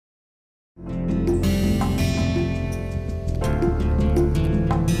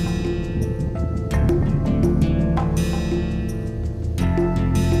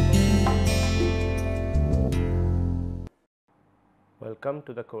Welcome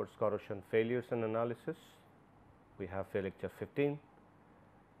to the course Corrosion Failures and Analysis. We have lecture 15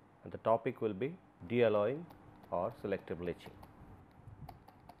 and the topic will be dealloying or selective leaching.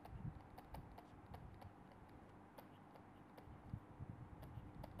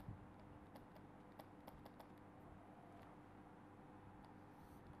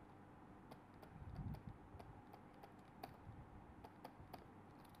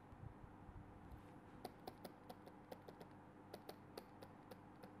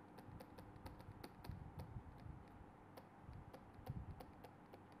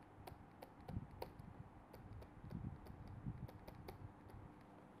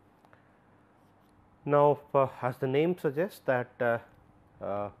 Now, as the name suggests that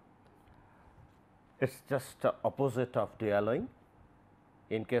it is just opposite of dealloying.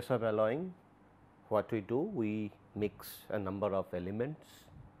 In case of alloying, what we do? We mix a number of elements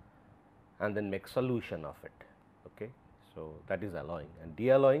and then make solution of it. Okay. So, that is alloying, and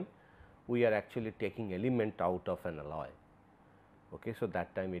dealloying we are actually taking element out of an alloy. Okay. So,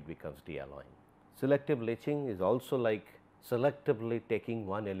 that time it becomes dealloying. Selective leaching is also like selectively taking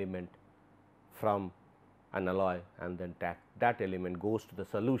one element from an alloy and then that element goes to the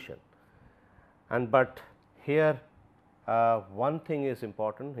solution. And but here one thing is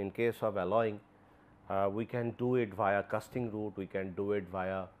important. In case of alloying, we can do it via casting route, we can do it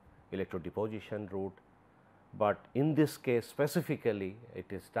via electrodeposition route, but in this case specifically it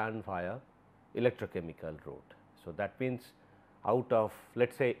is done via electrochemical route. So, that means out of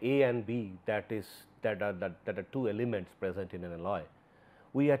let us say A and B, that are two elements present in an alloy,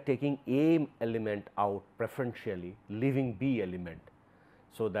 we are taking A element out preferentially, leaving B element.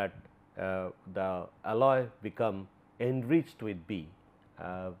 So, that the alloy become enriched with B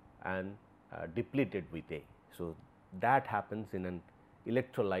and depleted with A. So, that happens in an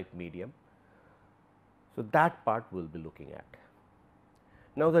electrolyte medium. So, that part we will be looking at.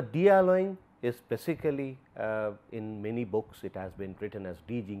 Now, the dealloying is basically in many books it has been written as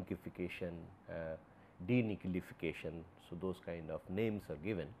dezinkification, denickellification. So, those kind of names are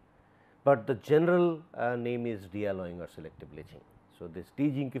given, but the general name is dealloying or selective leaching. So, this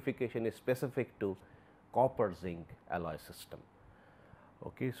dezinkification is specific to copper zinc alloy system.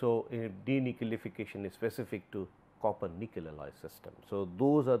 Okay. So, denickellification is specific to copper nickel alloy system. So,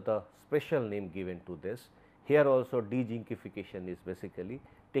 those are the special name given to this. Here also dezinkification is basically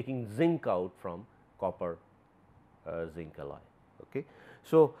taking zinc out from copper zinc alloy. Okay.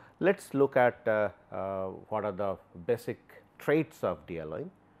 So, let us look at what are the basic traits of dealloying,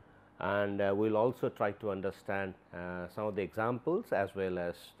 and we will also try to understand some of the examples as well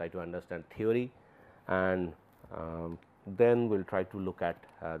as try to understand theory, and then we will try to look at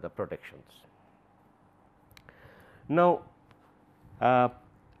the protections. Now,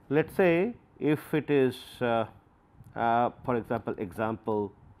 let us say if it is for example,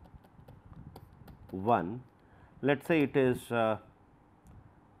 example 1, let us say it is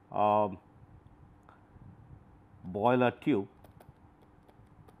boiler tube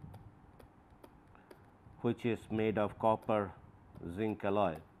which is made of copper zinc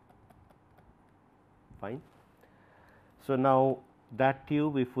alloy, fine. So, now that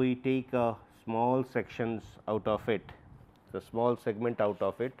tube, if we take small sections out of it, the small segment out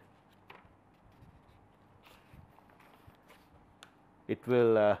of it, it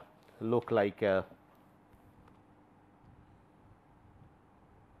will look like a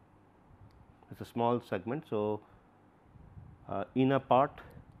small segment. So, inner part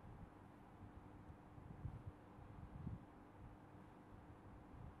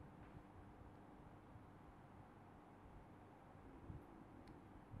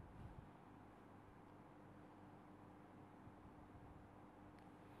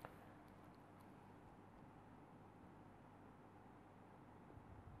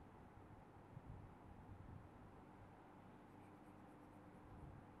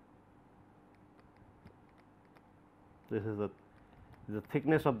this is the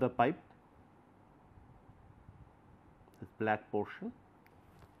thickness of the pipe, this black portion,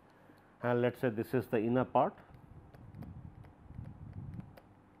 and let us say this is the inner part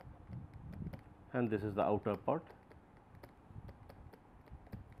and this is the outer part.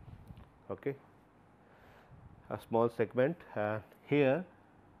 Okay. A small segment, here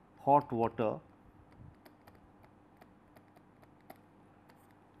hot water,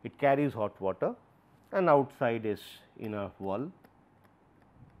 it carries hot water, and outside is inner wall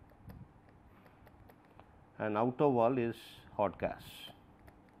and outer wall is hot gas.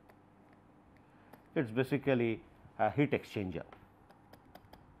 It is basically a heat exchanger.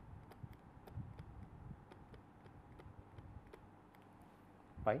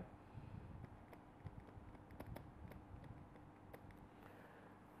 Fine.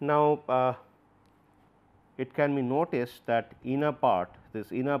 Now, it can be noticed that inner part,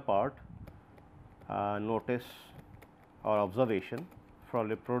 this inner part, notice or observation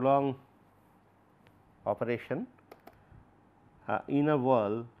from a prolonged operation, inner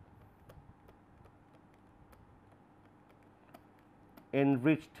wall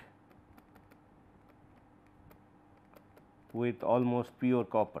enriched with almost pure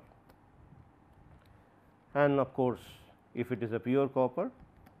copper, and of course, if it is a pure copper,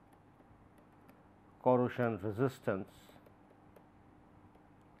 corrosion resistance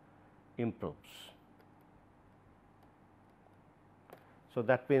improves. So,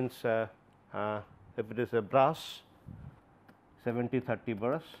 that means, if it is a brass 70-30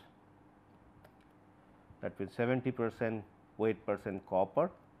 brass, that means 70% weight percent copper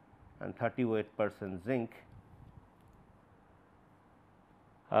and 30 weight percent zinc,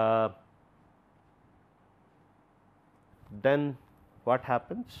 then what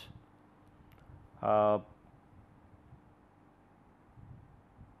happens? The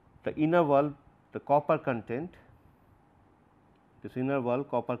inner wall, the copper content, this inner wall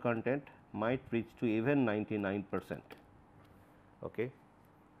copper content might reach to even 99%. Okay.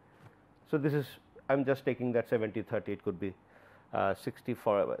 So, this is, I am just taking that 70-30, it could be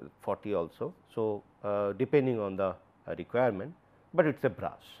 60-40 also. So, depending on the requirement, but it is a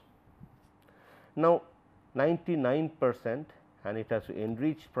brass. Now, 99% and it has to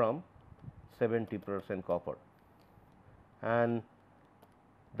enrich from 70% copper, and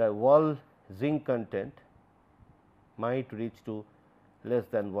the wall zinc content might reach to less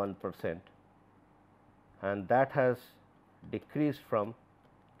than 1%, and that has decreased from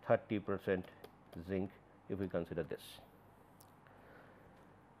 30% zinc if we consider this.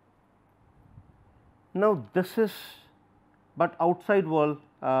 Now, this is, but outside wall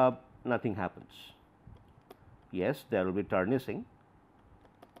nothing happens. Yes, there will be tarnishing,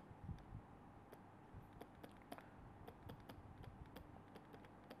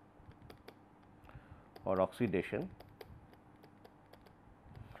 or oxidation,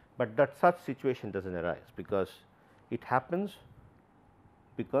 but that such situation does not arise, because it happens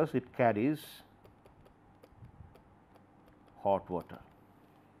because it carries hot water.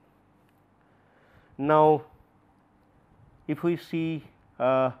 Now, if we see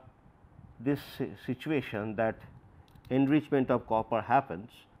this situation that enrichment of copper happens.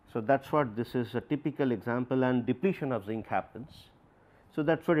 So, that is what this is a typical example, and depletion of zinc happens. So,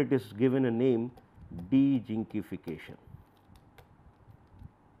 that is what it is given a name de-zincification.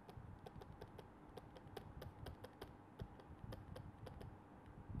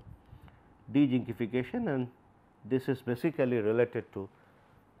 De-zincification, and this is basically related to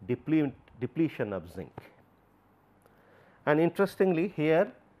depletion of zinc. And interestingly,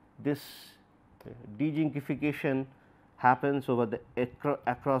 here this de-zincification happens over the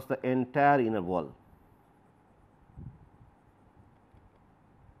across the entire inner wall.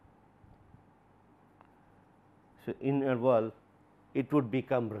 So, inner wall, it would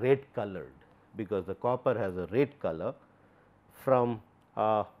become red colored, because the copper has a red color from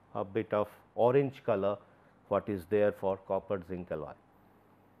a bit of orange color what is there for copper zinc alloy.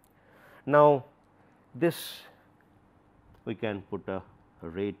 Now, this we can put a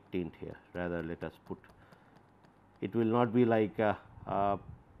red tint here, rather let us put, it will not be like a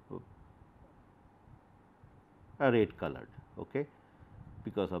red colored, okay,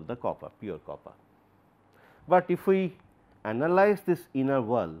 because of the copper, pure copper. But if we analyze this inner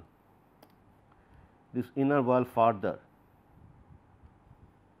wall further,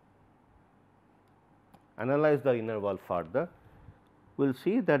 analyze the inner wall further, we will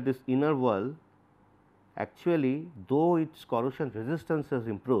see that this inner wall actually, though its corrosion resistance has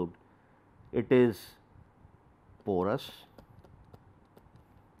improved, it is porous.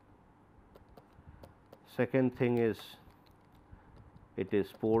 Second thing is, it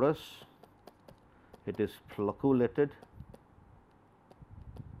is porous, it is flocculated,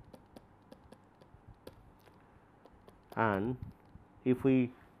 and if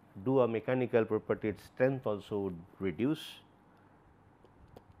we do a mechanical property, its strength also would reduce.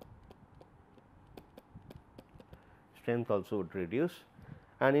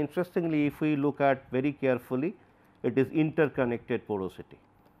 And interestingly, if we look at very carefully, it is interconnected porosity,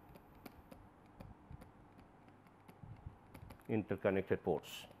 interconnected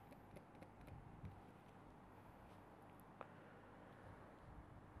pores.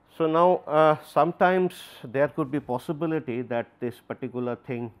 So, now sometimes there could be possibility that this particular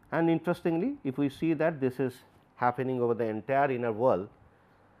thing, and interestingly, if we see that this is happening over the entire inner wall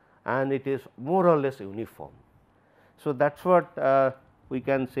and it is more or less uniform. So, that is what we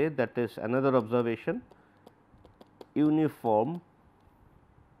can say, that is another observation, uniform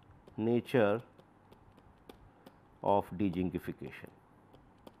nature of dezincification.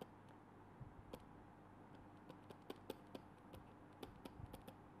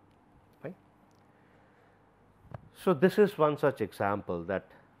 Right. So, this is one such example that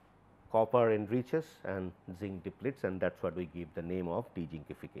copper enriches and zinc depletes, and that is what we give the name of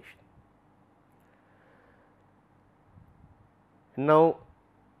dezincification. Now,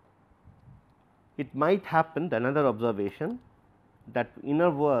 it might happen, another observation, that inner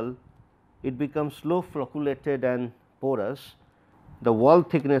wall it becomes slow flocculated and porous, the wall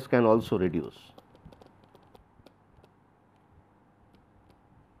thickness can also reduce.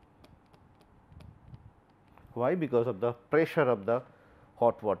 Why? Because of the pressure of the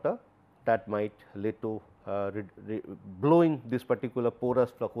hot water that might lead to blowing this particular porous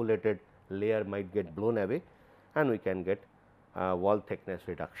flocculated layer might get blown away, and we can get wall thickness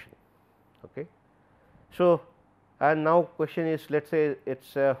reduction. Okay. So, and now question is, let us say it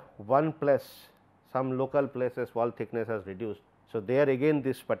is one place, some local places wall thickness has reduced. So, there again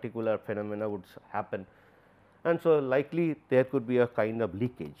this particular phenomena would happen, and so likely there could be a kind of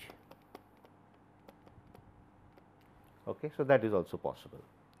leakage. Okay. So, that is also possible.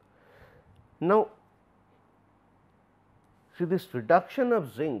 Now, see, this reduction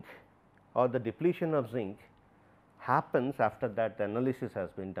of zinc or the depletion of zinc happens after that the analysis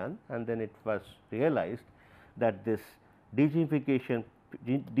has been done, and then it was realized that this dezincification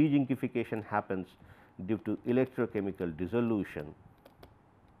happens due to electrochemical dissolution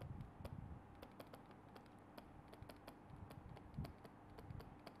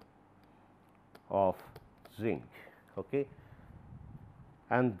of zinc. Okay.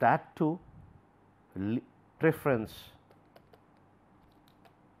 And that too preference,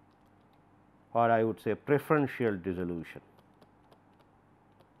 or I would say preferential dissolution.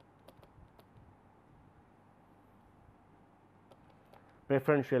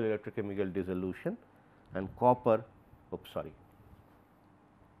 Preferential electrochemical dissolution, and copper,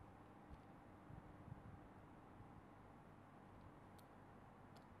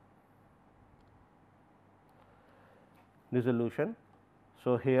 dissolution.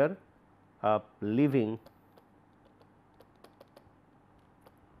 So, here leaving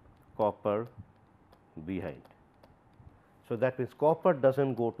copper behind. So, that means copper does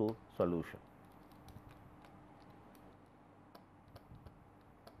not go to solution.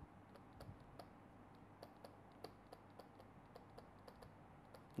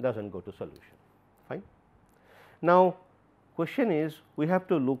 Does not go to solution. Fine. Now, question is, we have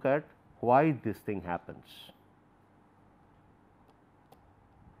to look at why this thing happens.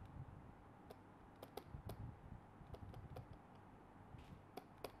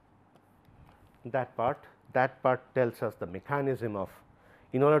 That part tells us the mechanism of,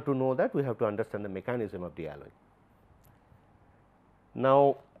 in order to know that we have to understand the mechanism of dealloying.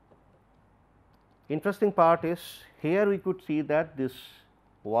 Now, interesting part is, here we could see that this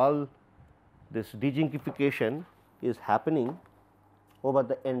wall, this dezincification is happening over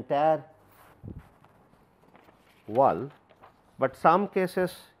the entire wall, but some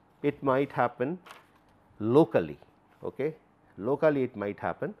cases it might happen locally. Okay. Locally it might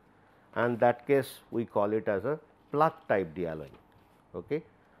happen, and that case we call it as a plug type dealloying. Okay.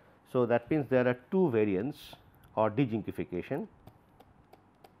 So, that means there are two variants or dezincification.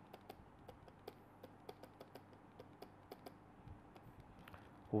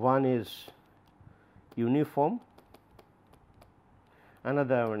 One is uniform,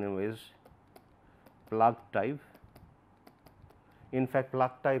 another one is plug type. In fact,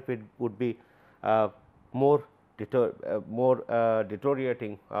 plug type it would be more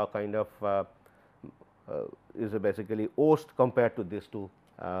deteriorating kind of is basically worst compared to these two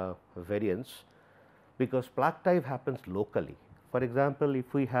variants, because plug type happens locally. For example,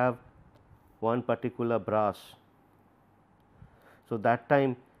 if we have one particular brass, so that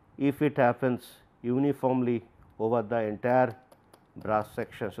time if it happens uniformly over the entire brass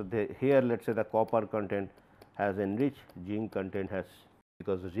section. So, here let us say the copper content has enriched, zinc content has,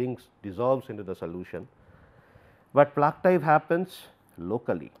 because the zinc dissolves into the solution, but plug type happens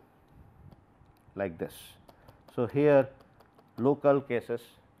locally like this. So, here local cases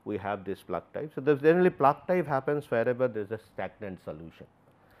we have this plug type. So, generally plug type happens wherever there is a stagnant solution.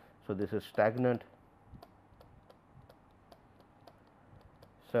 So, this is stagnant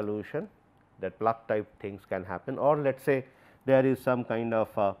solution, that plug type things can happen, or let us say there is some kind of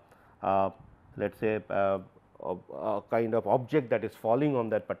let us say a kind of object that is falling on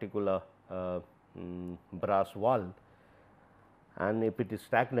that particular brass wall, and if it is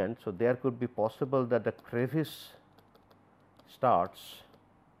stagnant. So, there could be possible that the crevice starts,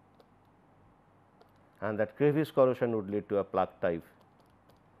 and that crevice corrosion would lead to a plug type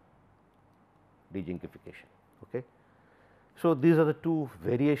dezincification. Okay. So, these are the two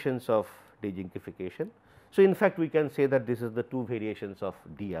variations of dezincification. So, in fact, we can say that this is the two variations of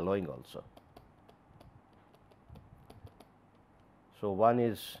dealloying also. So, one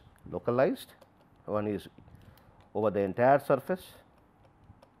is localized, one is over the entire surface,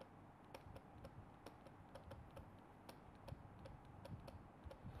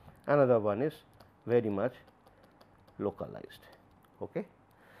 another one is very much localized. Okay.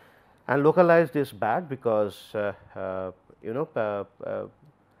 And localized is bad because you know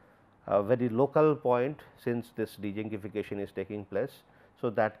a very local point, since this dezincification is taking place. So,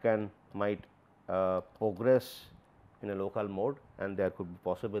 that can might progress in a local mode, and there could be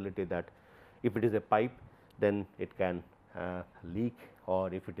possibility that if it is a pipe, then it can leak,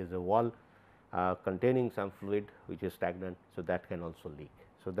 or if it is a wall containing some fluid which is stagnant. So, that can also leak.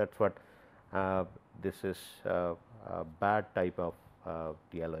 So, that is what this is a bad type of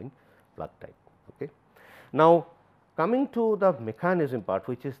dealloying plug type. Okay. Now, coming to the mechanism part,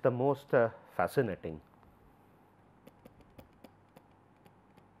 which is the most fascinating.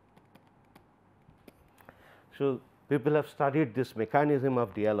 So, people have studied this mechanism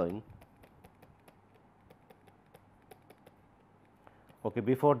of dealloying. Okay,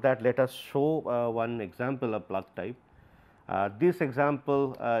 before that, let us show one example of plug type. This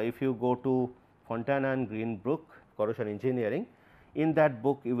example, if you go to Fontana and Greenbrook corrosion engineering, in that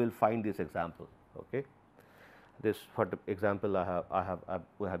book you will find this example. Okay. This for the example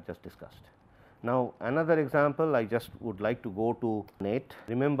we have just discussed. Now, another example I just would like to go to NATE.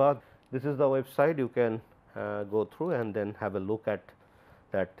 Remember, this is the website, you can go through and then have a look at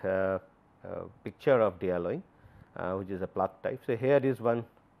that picture of dealloying, which is a plug type. So, here is one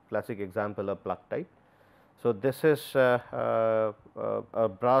classic example of plug type. So, this is a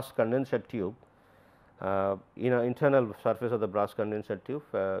brass condenser tube. In an internal surface of the brass condenser tube,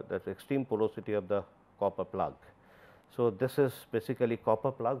 that is extreme porosity of the copper plug. So, this is basically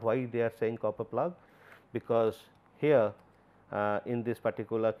copper plug. Why they are saying copper plug? Because here in this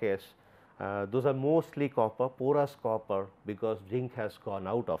particular case, those are mostly copper, porous copper, because zinc has gone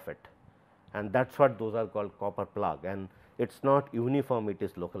out of it, and that is what those are called copper plug, and it is not uniform, it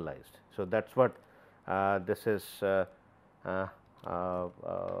is localized. So, that is what this is a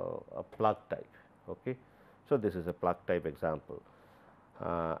plug type. Okay. So, this is a plug type example,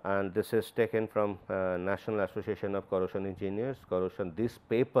 and this is taken from National Association of Corrosion Engineers corrosion, this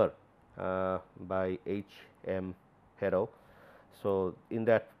paper by H.M. Harrow. So, in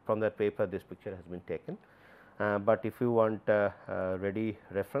that, from that paper this picture has been taken, but if you want ready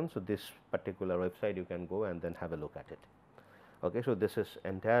reference, so this particular website you can go and then have a look at it. Okay. So, this is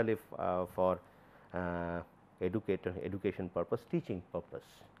entirely for education purpose, teaching purpose.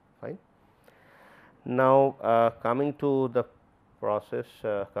 Fine. Now, coming to the process,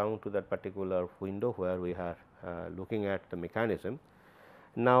 coming to that particular window where we are looking at the mechanism.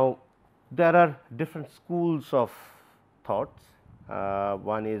 Now, there are different schools of thoughts.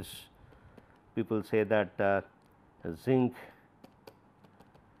 One is, people say that zinc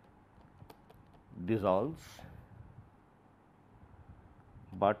dissolves,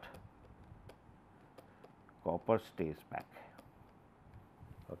 but copper stays back.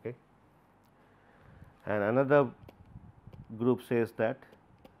 Okay. And another group says that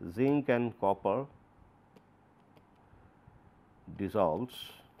zinc and copper dissolves,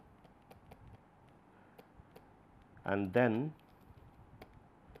 and then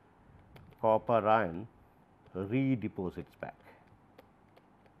copper ion redeposits back.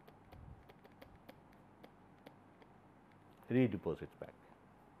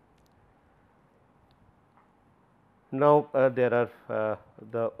 Now, there are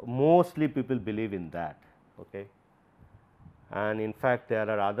the mostly people believe in that. Okay. And in fact, there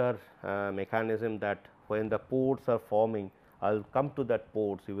are other mechanism that when the pores are forming, I will come to that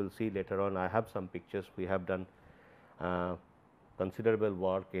pores, you will see later on. I have some pictures. We have done considerable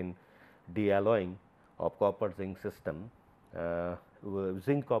work in dealloying of copper zinc system,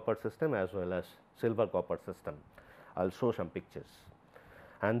 zinc copper system as well as silver copper system. I will show some pictures,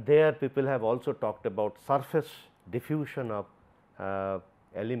 and there people have also talked about surface diffusion of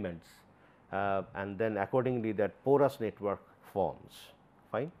elements, and then accordingly that porous network forms.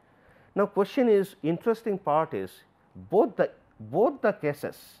 Fine. Now, question is, interesting part is both the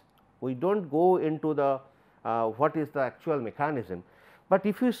cases, we do not go into the what is the actual mechanism, but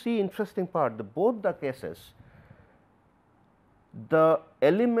if you see interesting part, both the cases, the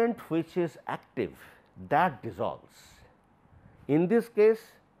element which is active, that dissolves. In this case,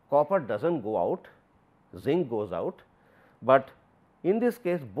 copper does not go out, zinc goes out, but in this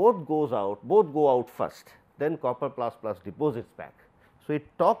case both goes out, both go out first, then copper plus deposits back. So, it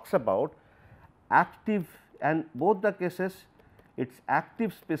talks about active, and both the cases its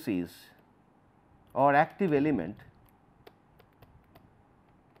active species or active element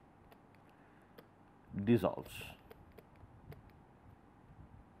dissolves.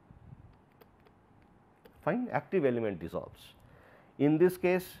 Fine, active element dissolves. In this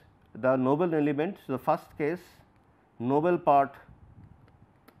case the noble element, the first case noble part,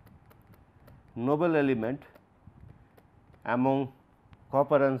 noble element among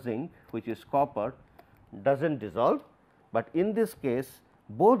copper and zinc, which is copper, does not dissolve, but in this case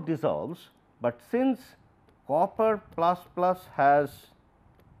both dissolves, but since copper plus plus has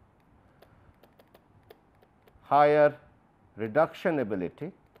higher reduction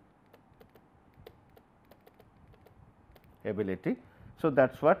ability, so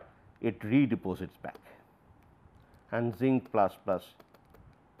that is what it redeposits back, and zinc plus plus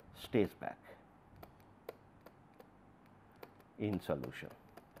stays back in solution.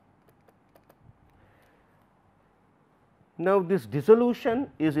 Now, this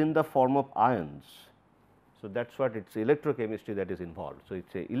dissolution is in the form of ions. So, that is what it is electrochemistry that is involved. So, it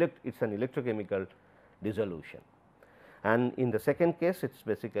is an electrochemical dissolution, and in the second case it is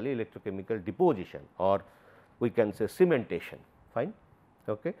basically electrochemical deposition, or we can say cementation. Fine.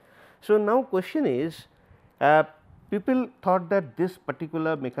 Okay. So, now question is, people thought that this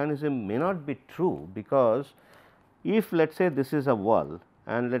particular mechanism may not be true, because if let us say this is a wall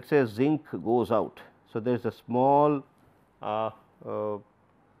and let us say zinc goes out. So, there is a small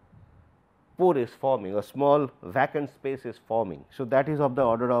pore is forming, a small vacant space is forming. So, that is of the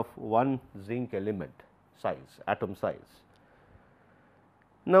order of 1 zinc element size, atom size.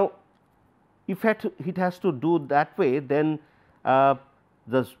 Now, if it has to do that way, then so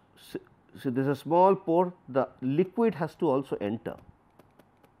there is a small pore, the liquid has to also enter.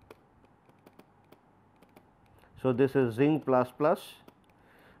 So, this is zinc plus plus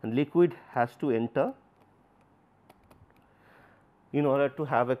and liquid has to enter in order to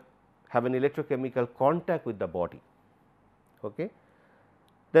have an electrochemical contact with the body. Okay.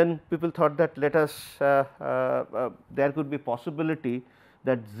 Then people thought that let us there could be possibility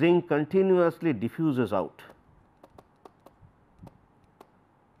that zinc continuously diffuses out.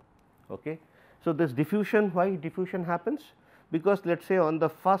 Okay. So, this diffusion, why diffusion happens? Because let us say on the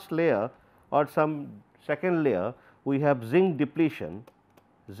first layer or some second layer we have zinc depletion,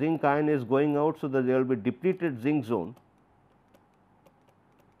 zinc ion is going out. So, that there will be depleted zinc zone.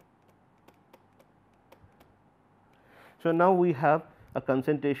 So, now we have a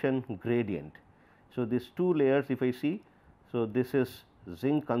concentration gradient. So, these two layers if I see, so this is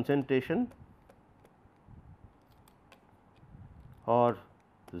zinc concentration or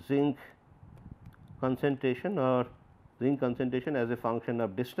zinc concentration as a function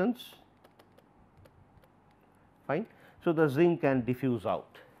of distance. Fine. So, the zinc can diffuse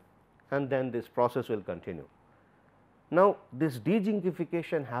out and then this process will continue. Now, this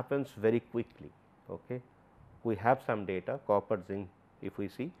dezincification happens very quickly. Okay. We have some data copper zinc if we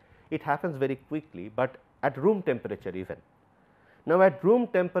see, it happens very quickly, but at room temperature even. Now, at room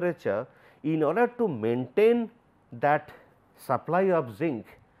temperature, in order to maintain that supply of zinc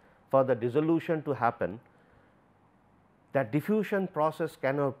for the dissolution to happen, that diffusion process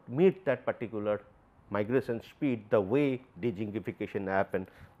cannot meet that particular migration speed the way dezincification happen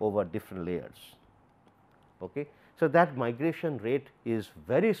over different layers. Okay. So, that migration rate is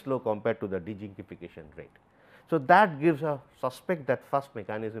very slow compared to the dezincification rate. So, that gives a suspect that first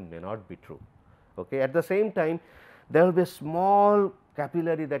mechanism may not be true. Okay. At the same time, there will be a small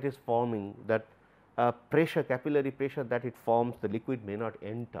capillary that is forming, that capillary pressure that it forms, the liquid may not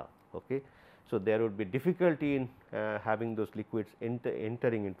enter. Okay. So, there would be difficulty in having those liquids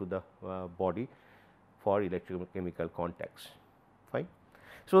entering into the body for electrochemical contacts. Fine.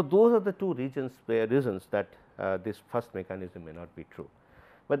 So, those are the two reasons that this first mechanism may not be true,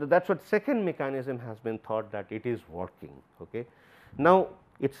 but that is what second mechanism has been thought that it is working. Okay. Now,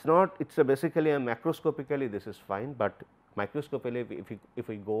 it is not, it is basically a macroscopically this is fine, but microscopically if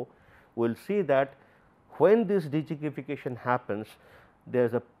we go, we will see that when this dezincification happens, there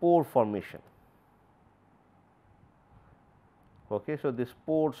is a pore formation. Okay. So, this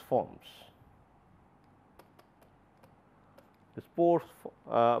pores forms, this pores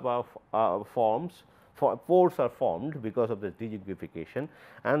pores are formed because of the dezincification,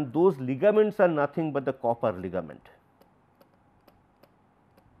 and those ligaments are nothing but the copper ligament.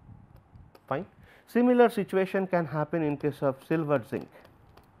 Fine. Similar situation can happen in case of silver zinc,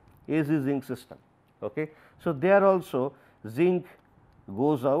 AZ zinc system. Okay. So, there also zinc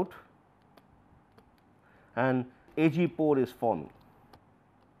goes out and AG pore is forming,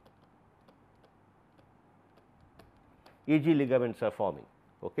 AG ligaments are forming.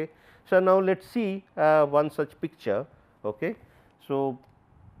 Okay. So, now let us see one such picture. Okay. So,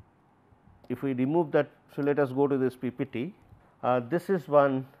 if we remove that, so let us go to this PPT. This is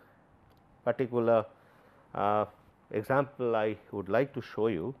one particular example I would like to show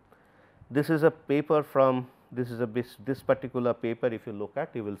you. This is a paper from this particular paper. If you look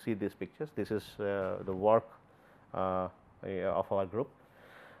at, you will see these pictures. This is the work of our group.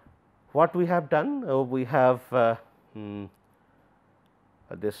 What we have done, we have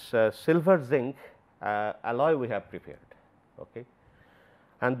this silver zinc alloy we have prepared, okay,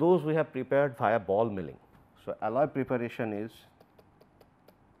 and those we have prepared via ball milling. So, alloy preparation is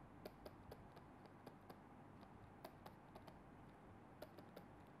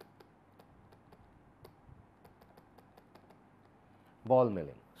ball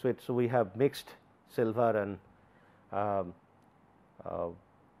milling. So, it's we have mixed silver and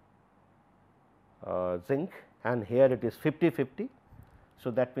zinc, and here it is 50-50. So,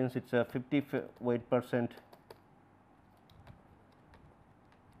 that means it is a 50 weight percent.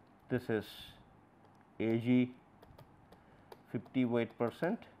 This is Ag 50 weight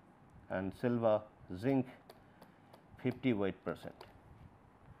percent and silver zinc 50 weight percent.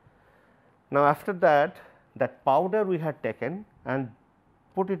 Now, after that, that powder we had taken and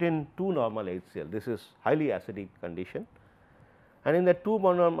put it in 2 normal HCl. This is highly acidic condition, and in the 2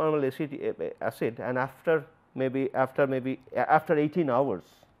 normal acid, and after 18 hours,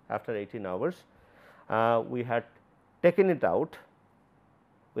 we had taken it out.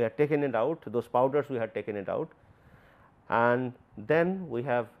 Those powders we had taken it out, and then we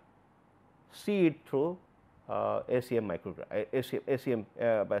have see it through ACM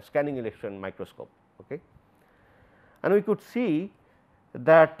by scanning electron microscope. Okay. And we could see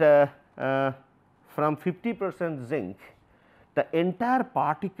that from 50% zinc, the entire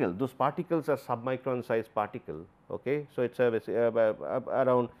particle, those particles are submicron size particle. Okay. So, it is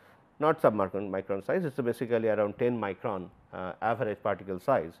around not submicron size, it is basically around 10 micron average particle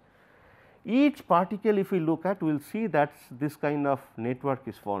size. Each particle, if we look at, we will see that this kind of network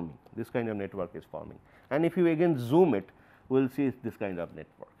is forming, and if you again zoom it, we will see this kind of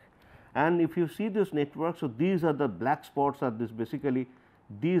network. And if you see this network, so these are the black spots, are this basically,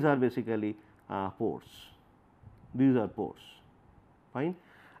 these are basically pores, these are pores, fine.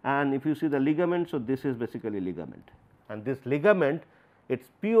 And if you see the ligament, so this is basically ligament, and this ligament, it is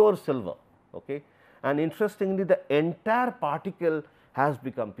pure silver. Okay. And interestingly, the entire particle has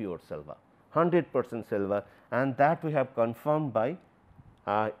become pure silver, 100% silver, and that we have confirmed by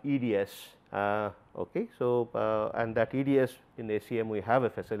EDS. Okay. So, and that EDS in ACM we have a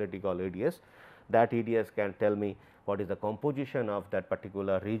facility called EDS. That EDS can tell me what is the composition of that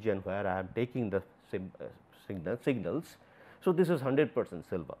particular region where I am taking the signals. So, this is 100%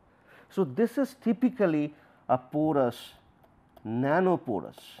 silver. So, this is typically a porous,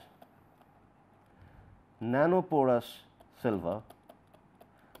 nanoporous silver.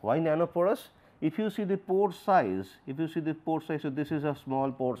 Why nanoporous? If you see the pore size, so this is a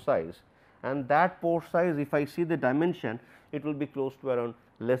small pore size, and that pore size, if I see the dimension, it will be close to around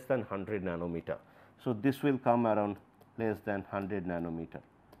less than 100 nanometer. So, this will come around less than 100 nanometer.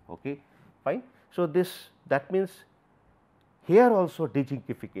 Okay, fine. So, that means here also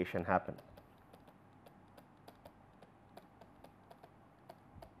dezinkification happen.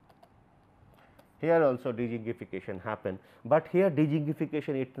 Here also dezinkification happen, but here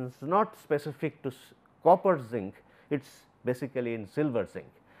dezinkification, it is not specific to copper zinc, it is basically in silver zinc.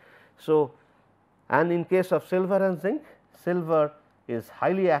 So, and in case of silver and zinc, silver is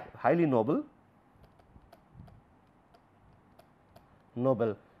highly noble,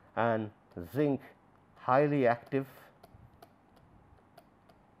 and zinc highly active,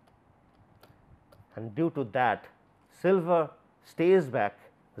 and due to that silver stays back,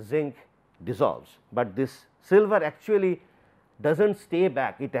 zinc dissolves, but this silver actually does not stay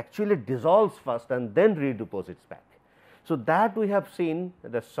back, it actually dissolves first and then redeposits back. So, that we have seen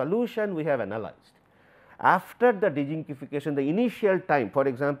the solution we have analyzed. After the dezinkification, the initial time, for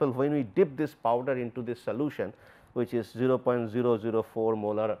example, when we dip this powder into this solution, which is 0.004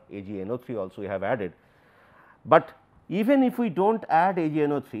 molar AgNO3 also we have added, but even if we do not add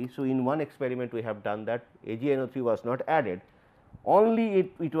AgNO3, so in one experiment we have done that AgNO3 was not added,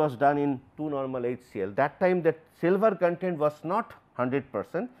 only it was done in 2 normal HCl. That time that silver content was not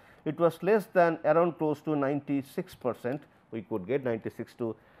 100%, it was less than around close to 96%, we could get 96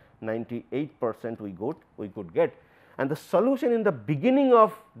 to 98% we could get, and the solution in the beginning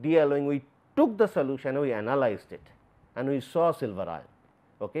of dealloying, we took the solution, we analyzed it and we saw silver ion,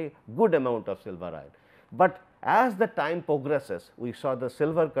 okay, good amount of silver ion. But as the time progresses, we saw the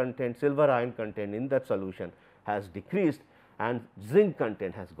silver ion content in that solution has decreased, and zinc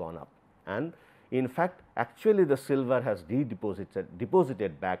content has gone up, and in fact actually the silver has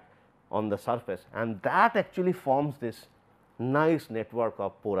deposited back on the surface, and that actually forms this nice network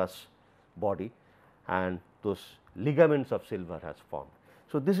of porous body, and those ligaments of silver has formed.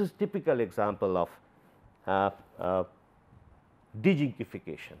 So, this is typical example of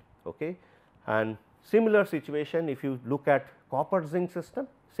dezincification. Okay. And similar situation, if you look at copper zinc system,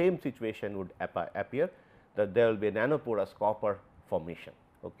 same situation would appear, that there will be a nanoporous copper formation.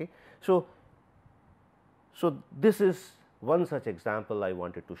 Okay. So, this is one such example I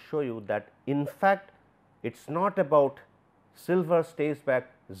wanted to show you, that in fact it is not about silver stays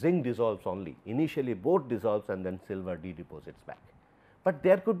back, zinc dissolves only. Initially both dissolves and then silver deposits back. But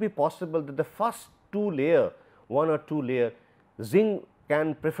there could be possible that the first one or two layer, zinc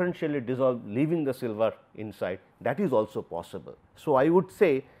can preferentially dissolve, leaving the silver inside, that is also possible. So, I would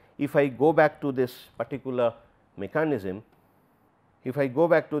say if I go back to this particular mechanism,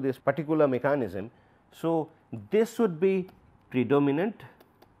 so this would be predominant,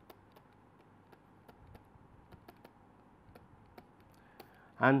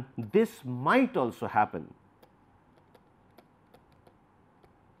 and this might also happen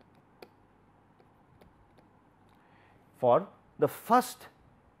for the first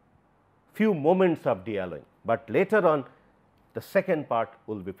few moments of dealloying, but later on the second part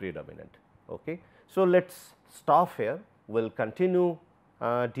will be predominant. Okay. So, let us stop here, we will continue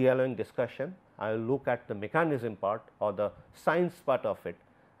dealloying discussion. I will look at the mechanism part or the science part of it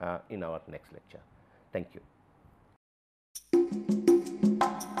in our next lecture. Thank you.